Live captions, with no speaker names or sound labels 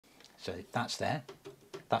So that's there.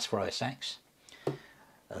 That's for OS X.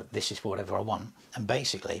 This is for whatever I want. And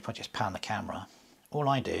basically, if I just pan the camera, all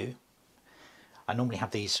I do, I normally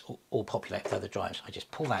have these all populate with other drives. I just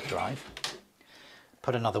pull that drive,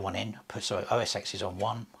 put another one in, so OS X is on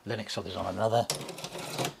one, Linux is on another,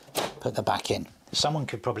 put the back in. Someone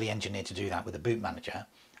could probably engineer to do that with a boot manager.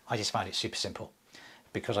 I just found it super simple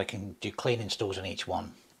because I can do clean installs on each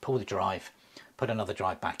one, pull the drive, put another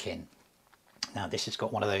drive back in. Now this has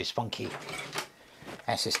got one of those funky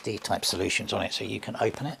SSD type solutions on it, so you can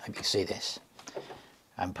open it, hope you see this,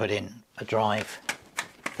 and put in a drive,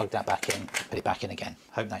 plug that back in, put it back in again.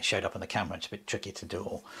 Hope that showed up on the camera. It's a bit tricky to do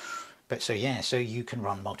all. But so yeah, so you can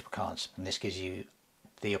run multiple cards, and this gives you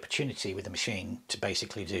the opportunity with the machine to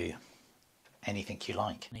basically do anything you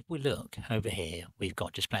like. If we look over here, we've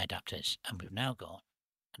got display adapters, and we've now got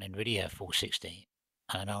an NVIDIA 460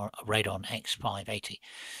 and a Radeon X580.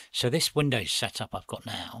 So this Windows setup I've got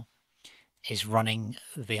now is running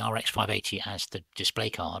the RX 580 as the display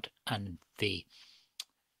card, and the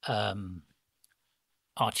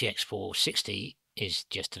RTX 460 is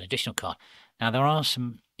just an additional card. Now there are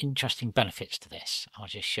some interesting benefits to this. I'll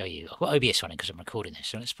just show you. I've got OBS running because I'm recording this,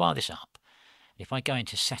 so let's fire this up. If I go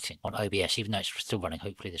into setting on OBS, even though it's still running,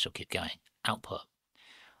 hopefully this will keep going. Output.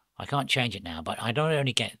 I can't change it now, but I don't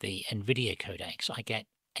only get the NVIDIA codecs, I get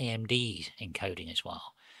AMD encoding as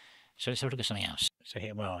well. So let's have a look at something else. So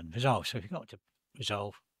here we're on Resolve. So if we go to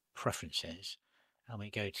Resolve Preferences and we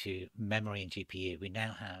go to Memory and GPU, we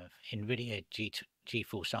now have NVIDIA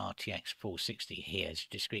GeForce RTX 460 here as a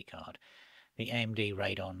discrete card, the AMD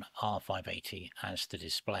Radeon R580 as the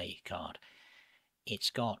display card. It's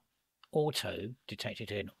got auto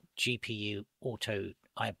detected in GPU auto.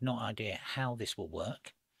 I have no idea how this will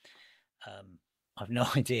work. I've no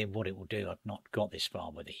idea what it will do. I've not got this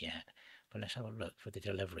far with it yet. But let's have a look for the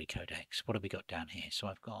delivery codecs. What have we got down here? So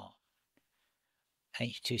I've got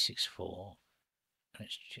H.264.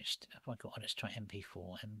 Let's just, let's try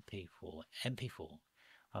MP4, MP4.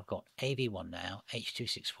 I've got AV1 now,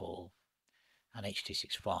 H.264 and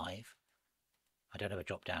H.265. I don't have a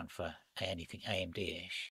drop down for anything AMD-ish.